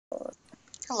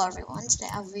Hello everyone, today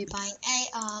I will be buying a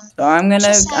So I'm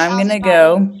gonna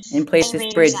go and place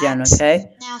this bridge down, okay?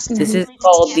 Now, This is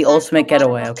called the ultimate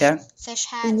getaway, okay? Fish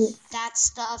hat, that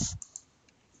stuff.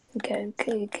 Okay.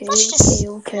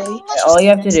 All you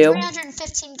have to do.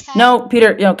 315k. No,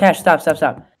 Peter, Cash, stop.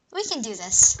 We can do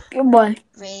this. Goodbye.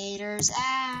 Raiders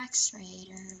axe,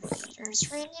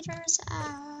 Raiders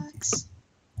axe.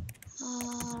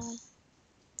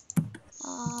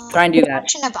 Try and do that.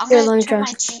 I'm gonna turn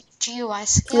my GUI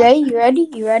skill. You ready?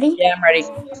 Yeah, I'm ready.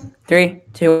 3,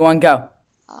 2, 1, go.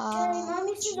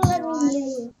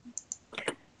 GUI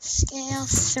scale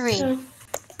 3.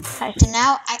 Alright, so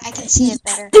now I can see it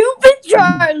better. Stupid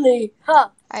Charlie! Huh?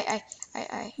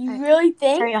 You really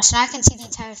think? There we go. So now I can see the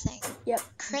entire thing. Yep.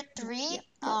 Crit 3. Yep.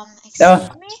 Excuse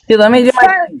me. Dude, let me do my.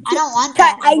 I don't want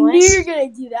that. I knew you were gonna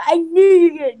do that.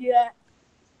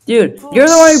 Dude, you're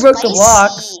the one who broke the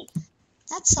blocks.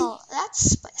 That's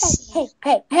spicy.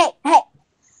 Hey.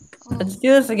 Let's do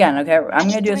this again, okay? I'm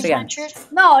gonna do this again.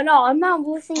 No, I'm not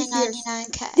listening to your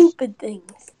 99k. stupid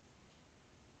things.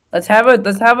 Let's do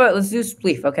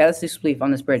spleef, okay? Let's do spleef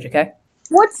on this bridge, okay?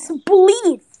 What's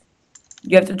spleef?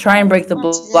 You have to try and break the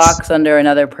blocks under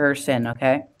another person,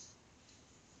 okay?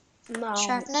 No.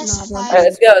 Sharpness. Alright,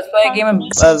 let's go. Let's play a game of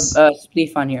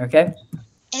spleef on here, okay?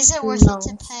 Is it worth it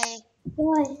to pay?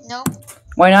 Nope.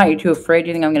 Why not? You're too afraid? Do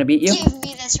you think I'm gonna beat you? Give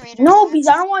me this Raiders. No, because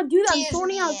I don't want to do that. I'm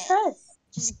sorting out chests.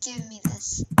 Just give me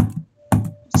this.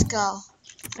 Let's go.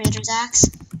 Raiders axe.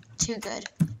 Too good.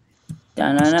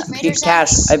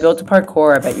 Cash, I built a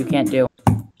parkour I bet you can't do.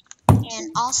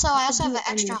 And also, I also have an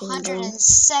extra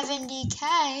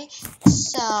 170k.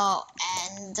 So,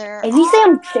 and there. If you say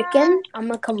I'm chicken, I'm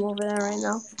gonna come over there right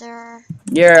now.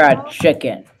 You're a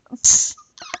chicken.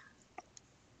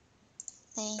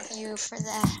 Thank you for the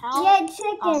help. Yeah,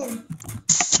 chicken.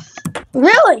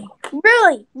 Really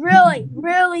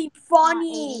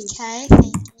funny. 80k,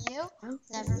 thank you.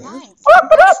 Never mind.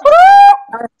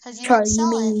 Charlie, you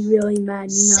made me really mad.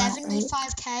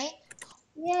 75k?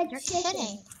 Yeah, You're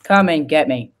kidding. Come and get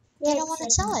me. They don't want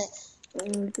to sell it.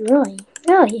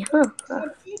 Really, huh?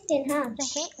 Chicken, huh? They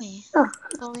hate me. Oh.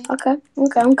 Okay,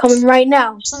 I'm coming right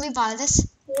now. Just let me buy this.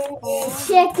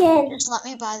 Chicken. Just let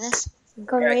me buy this. I'm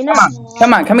coming right now.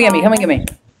 Come and get me.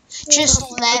 Just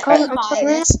let me buy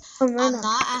this. I'm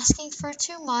not asking for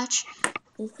too much.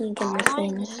 All I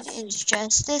need is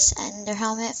just this ender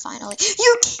helmet finally.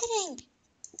 You're kidding!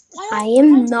 I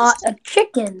am not a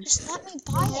chicken. Just let me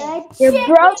buy it. Your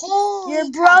brother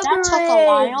That took a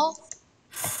while.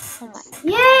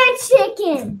 Yeah,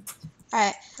 chicken.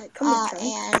 Alright. Come on,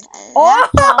 And that's all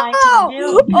I can do.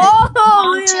 I'm too broke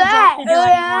to do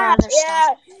any more other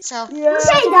stuff. So, Say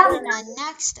that. in the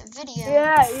next video.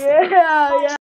 Yeah.